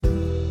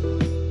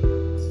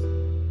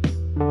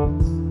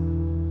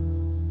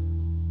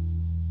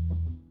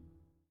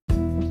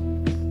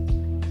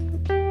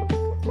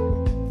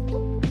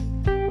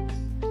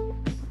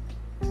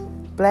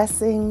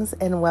Blessings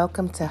and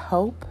welcome to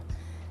Hope,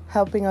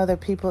 helping other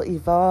people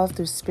evolve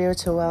through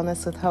spiritual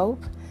wellness with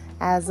hope.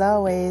 As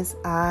always,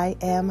 I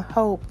am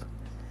Hope.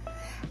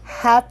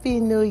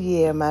 Happy New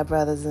Year, my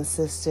brothers and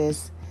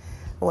sisters.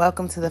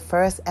 Welcome to the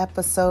first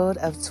episode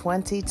of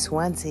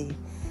 2020.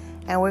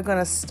 And we're going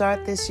to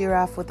start this year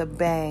off with a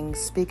bang,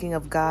 speaking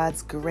of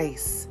God's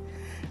grace.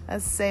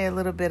 Let's say a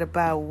little bit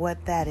about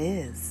what that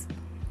is.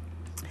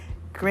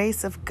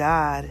 Grace of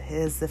God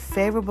is the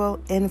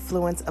favorable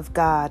influence of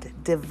God,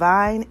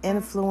 divine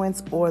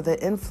influence or the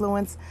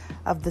influence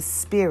of the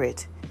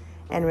Spirit,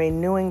 and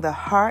renewing the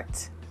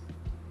heart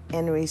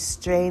and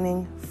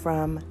restraining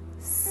from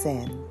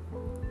sin.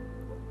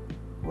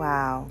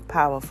 Wow,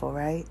 powerful,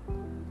 right?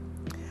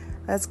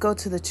 Let's go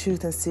to the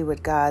truth and see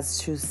what God's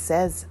truth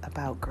says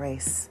about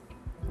grace.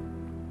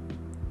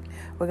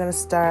 We're going to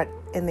start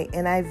in the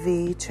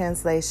NIV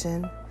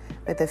translation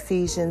with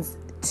Ephesians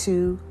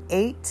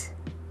 2:8.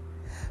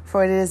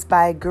 For it is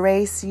by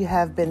grace you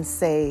have been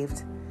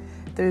saved,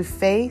 through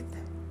faith,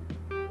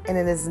 and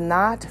it is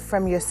not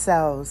from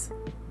yourselves.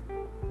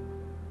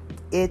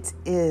 It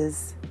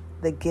is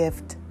the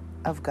gift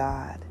of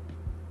God.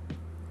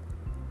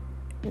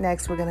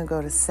 Next, we're going to go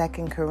to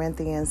 2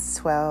 Corinthians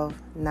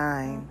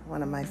 12:9,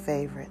 one of my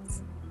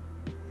favorites.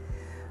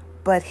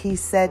 But he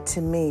said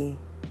to me,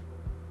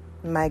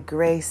 my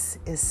grace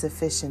is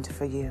sufficient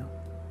for you,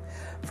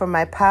 for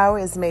my power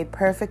is made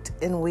perfect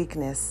in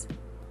weakness.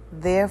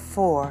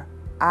 Therefore,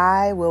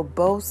 I will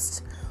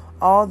boast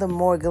all the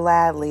more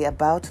gladly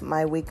about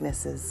my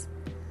weaknesses,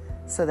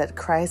 so that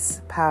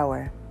Christ's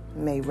power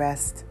may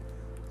rest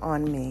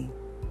on me.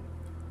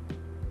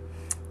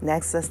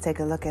 Next, let's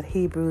take a look at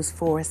Hebrews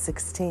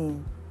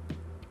 4:16.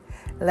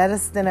 Let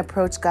us then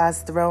approach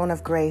God's throne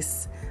of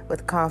grace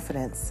with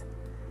confidence,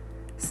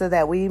 so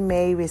that we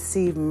may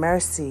receive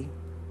mercy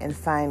and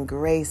find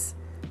grace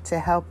to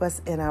help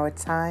us in our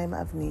time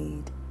of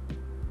need.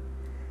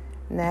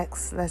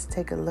 Next, let's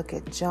take a look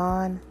at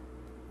John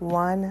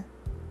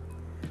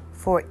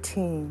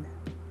 1:14.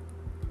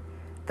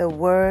 The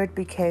Word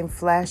became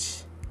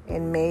flesh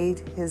and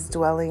made his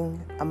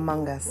dwelling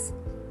among us.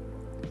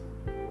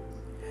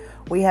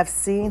 We have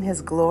seen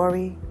his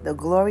glory, the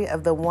glory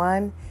of the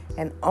one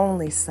and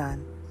only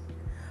Son,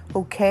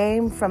 who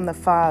came from the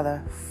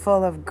Father,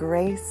 full of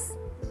grace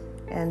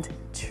and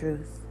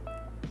truth.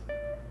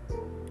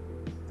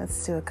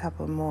 Let's do a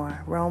couple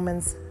more.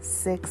 Romans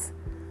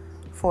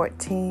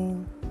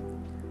 6:14.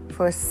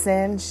 For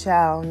sin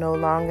shall no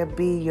longer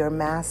be your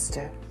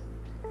master,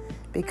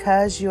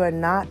 because you are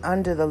not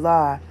under the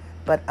law,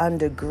 but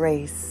under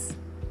grace.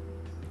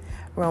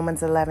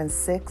 Romans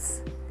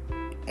 11:6.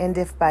 And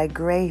if by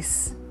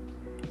grace,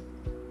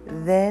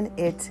 then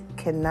it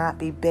cannot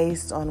be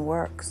based on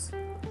works.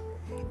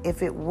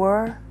 If it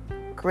were,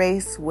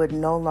 grace would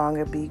no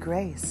longer be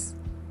grace.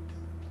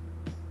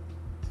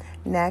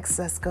 Next,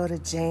 let's go to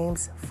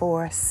James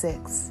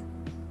 4:6.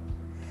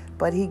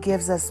 But he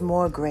gives us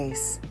more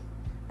grace.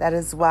 That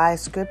is why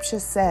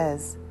Scripture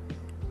says,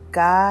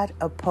 God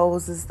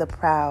opposes the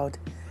proud,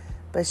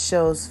 but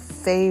shows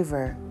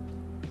favor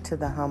to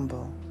the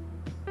humble.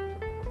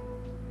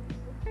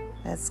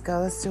 Let's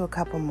do a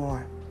couple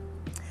more.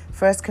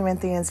 1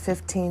 Corinthians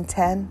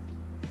 15:10.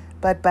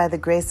 But by the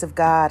grace of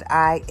God,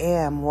 I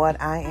am what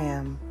I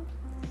am.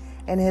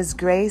 And his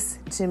grace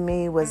to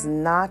me was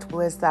not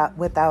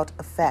without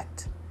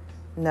effect.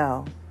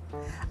 No,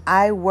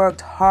 I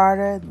worked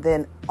harder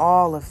than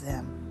all of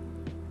them.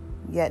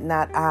 Yet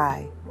not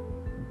I,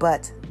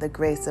 but the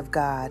grace of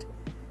God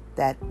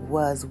that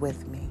was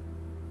with me.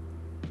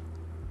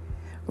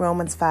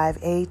 Romans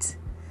 5:8.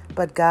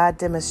 But God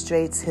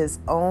demonstrates his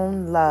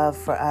own love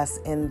for us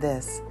in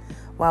this: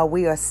 while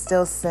we are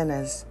still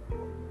sinners,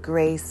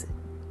 Christ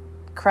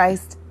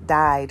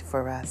died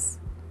for us.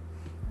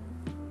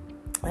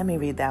 Let me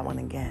read that one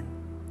again.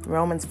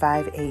 Romans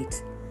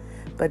 5:8.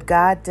 But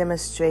God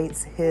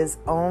demonstrates his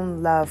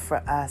own love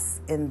for us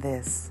in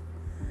this: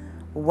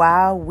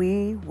 while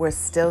we were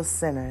still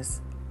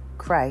sinners,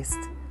 Christ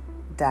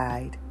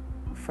died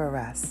for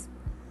us.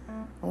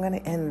 I'm going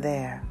to end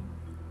there.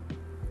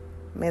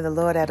 May the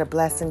Lord add a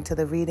blessing to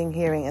the reading,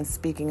 hearing, and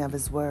speaking of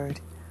his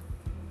word.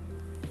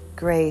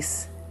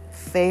 Grace,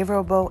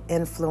 favorable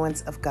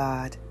influence of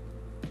God,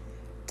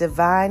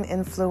 divine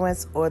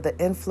influence or the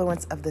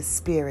influence of the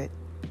Spirit,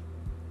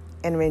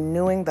 and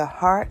renewing the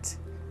heart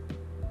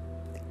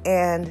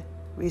and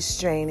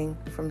restraining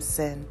from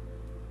sin.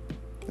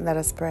 Let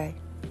us pray.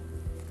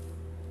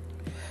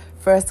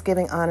 First,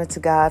 giving honor to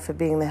God for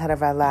being the head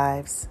of our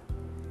lives.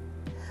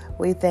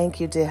 We thank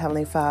you, dear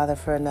Heavenly Father,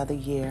 for another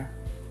year.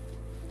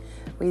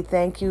 We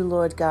thank you,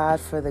 Lord God,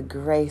 for the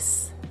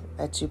grace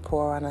that you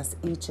pour on us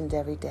each and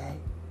every day.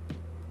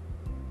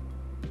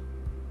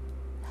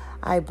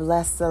 I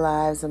bless the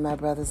lives of my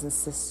brothers and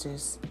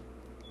sisters,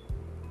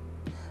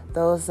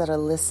 those that are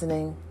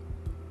listening,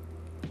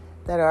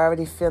 that are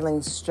already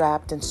feeling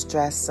strapped and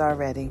stressed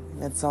already.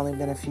 It's only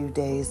been a few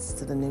days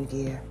to the new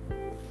year.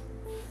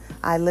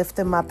 I lift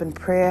them up in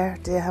prayer,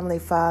 dear Heavenly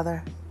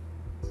Father,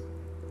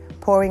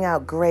 pouring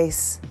out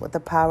grace with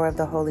the power of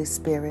the Holy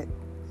Spirit.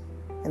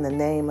 in the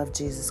name of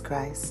Jesus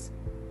Christ.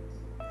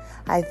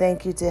 I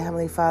thank you, dear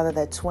Heavenly Father,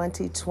 that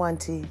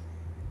 2020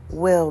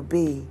 will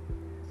be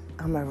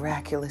a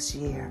miraculous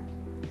year.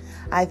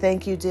 I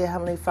thank you, dear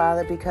Heavenly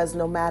Father, because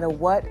no matter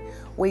what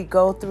we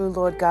go through,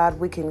 Lord God,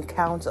 we can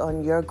count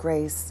on your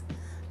grace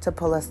to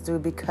pull us through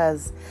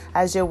because,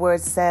 as your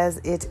word says,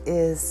 it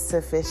is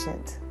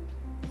sufficient.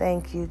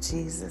 Thank you,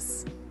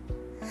 Jesus.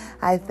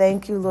 I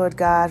thank you, Lord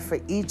God, for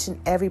each and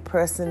every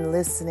person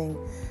listening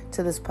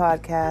to this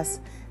podcast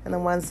and the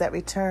ones that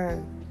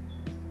return.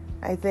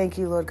 I thank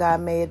you, Lord God,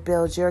 may it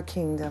build your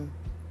kingdom.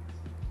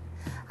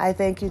 I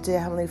thank you, dear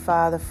Heavenly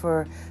Father,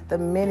 for the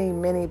many,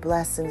 many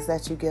blessings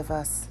that you give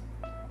us.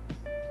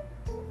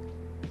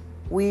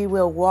 We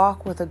will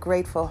walk with a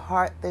grateful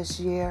heart this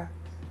year.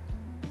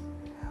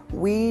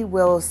 We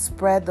will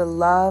spread the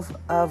love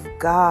of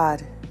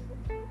God.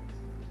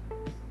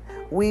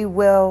 We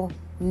will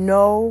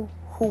know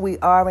who we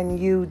are in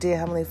you, dear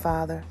Heavenly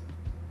Father,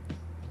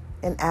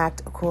 and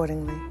act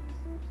accordingly.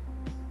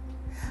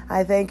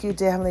 I thank you,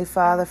 dear Heavenly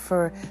Father,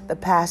 for the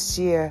past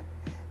year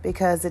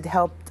because it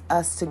helped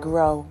us to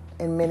grow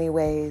in many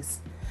ways.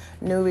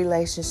 New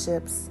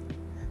relationships,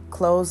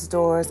 closed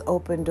doors,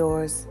 open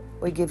doors.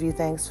 We give you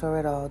thanks for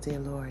it all, dear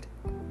Lord.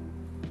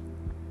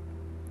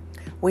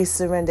 We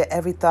surrender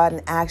every thought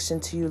and action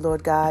to you,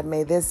 Lord God.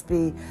 May this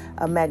be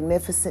a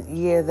magnificent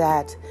year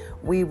that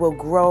we will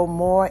grow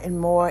more and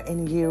more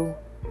in you,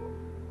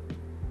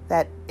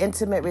 that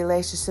intimate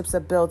relationships are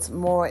built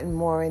more and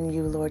more in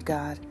you, Lord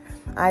God.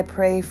 I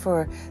pray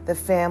for the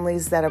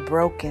families that are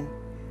broken,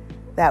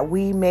 that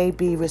we may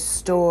be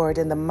restored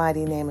in the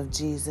mighty name of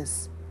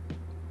Jesus.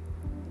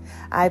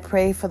 I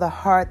pray for the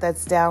heart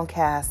that's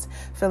downcast,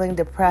 feeling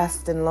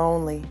depressed and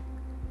lonely,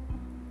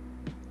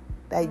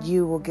 that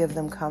you will give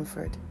them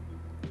comfort,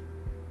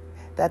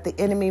 that the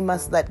enemy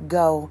must let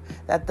go,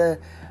 that the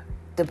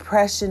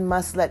depression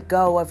must let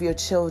go of your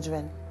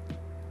children.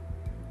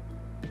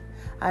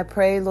 I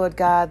pray, Lord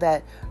God,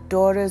 that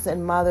daughters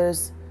and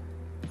mothers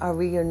are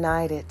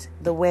reunited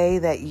the way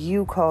that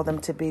you call them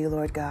to be,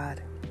 Lord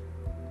God.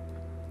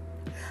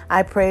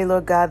 I pray,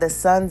 Lord God, that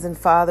sons and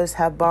fathers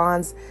have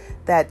bonds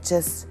that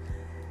just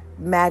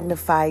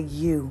magnify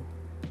you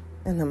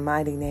in the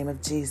mighty name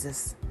of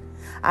Jesus.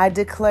 I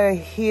declare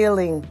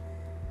healing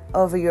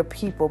over your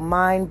people,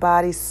 mind,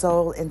 body,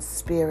 soul, and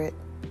spirit.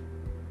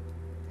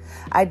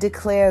 I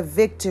declare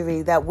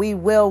victory, that we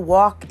will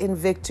walk in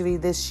victory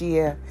this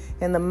year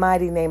in the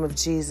mighty name of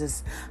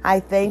Jesus. I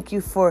thank you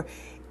for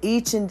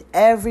each and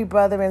every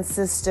brother and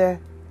sister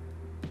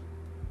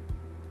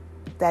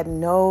that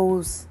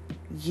knows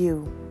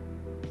you.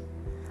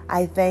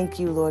 I thank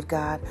you, Lord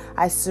God.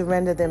 I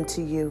surrender them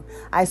to you.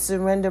 I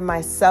surrender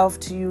myself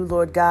to you,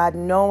 Lord God,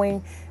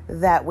 knowing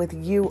that with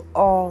you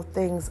all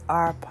things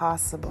are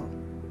possible.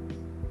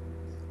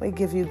 We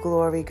give you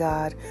glory,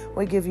 God.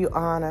 We give you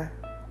honor.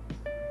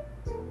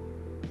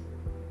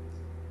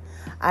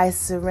 I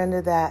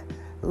surrender that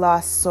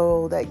lost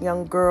soul, that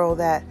young girl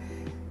that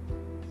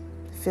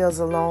feels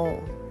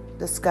alone,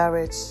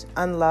 discouraged,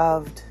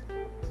 unloved,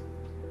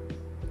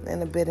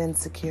 and a bit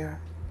insecure.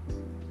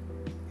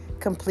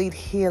 Complete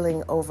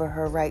healing over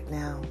her right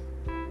now.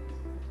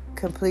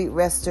 Complete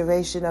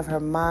restoration of her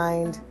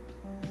mind,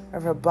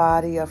 of her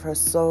body, of her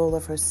soul,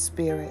 of her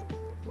spirit.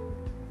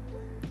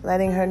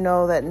 Letting her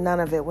know that none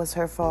of it was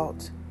her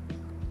fault.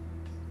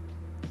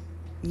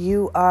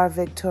 You are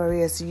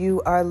victorious.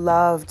 You are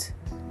loved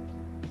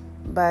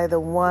by the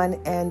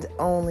one and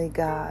only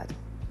God.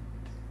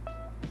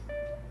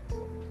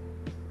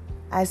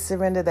 I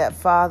surrender that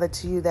father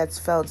to you that's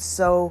felt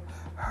so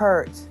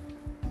hurt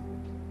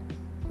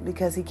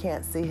because he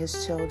can't see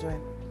his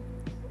children.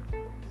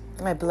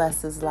 I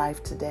bless his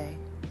life today.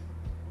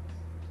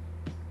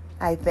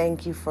 I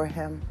thank you for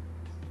him.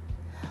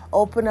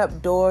 Open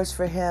up doors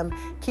for him.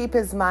 Keep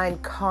his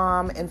mind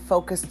calm and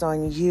focused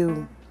on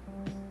you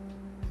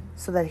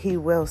so that he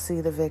will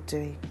see the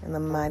victory in the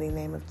mighty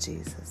name of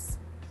Jesus.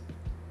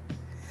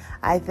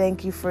 I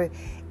thank you for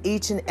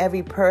each and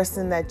every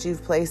person that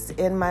you've placed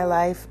in my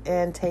life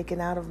and taken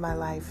out of my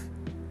life.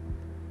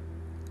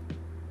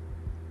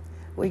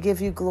 We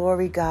give you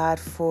glory, God,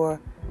 for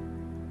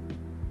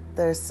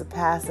their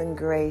surpassing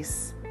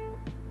grace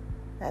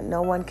that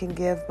no one can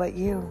give but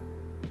you.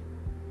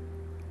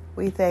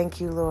 We thank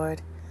you,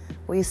 Lord.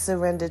 We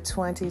surrender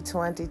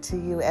 2020 to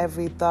you,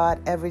 every thought,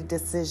 every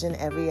decision,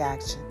 every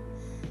action,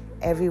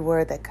 every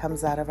word that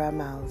comes out of our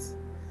mouths.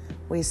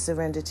 We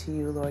surrender to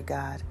you, Lord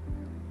God.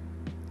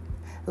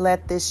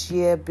 Let this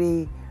year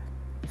be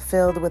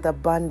filled with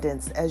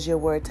abundance, as your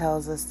word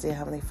tells us, dear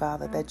Heavenly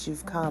Father, that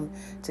you've come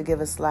to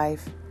give us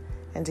life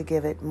and to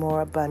give it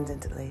more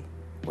abundantly.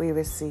 We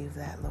receive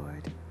that,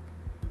 Lord.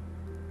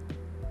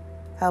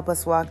 Help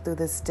us walk through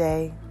this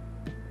day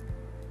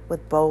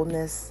with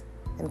boldness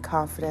and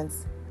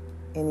confidence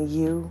in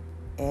you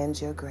and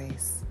your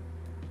grace.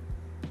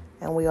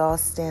 And we all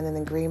stand in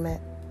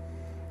agreement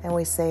and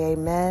we say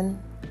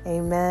amen,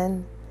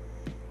 amen,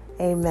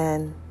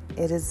 amen.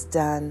 It is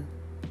done.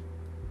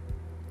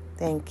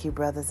 Thank you,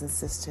 brothers and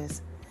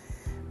sisters.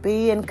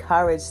 Be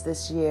encouraged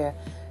this year.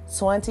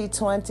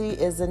 2020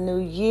 is a new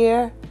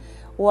year.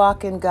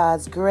 Walk in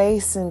God's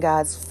grace and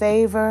God's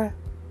favor.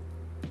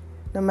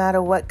 No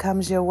matter what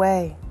comes your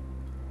way,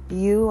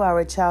 you are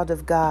a child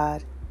of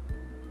God.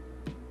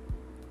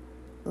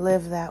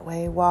 Live that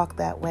way, walk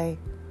that way,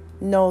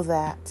 know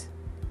that.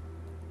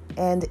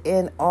 And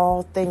in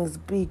all things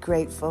be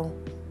grateful,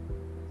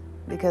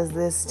 because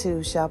this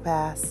too shall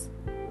pass.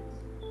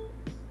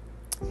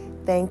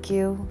 Thank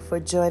you for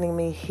joining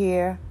me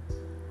here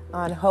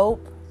on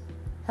Hope,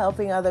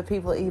 helping other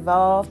people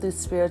evolve through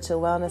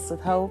spiritual wellness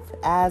with hope.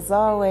 As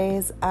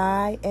always,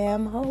 I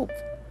am Hope.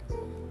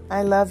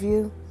 I love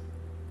you.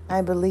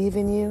 I believe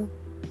in you.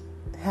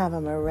 Have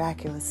a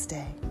miraculous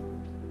day.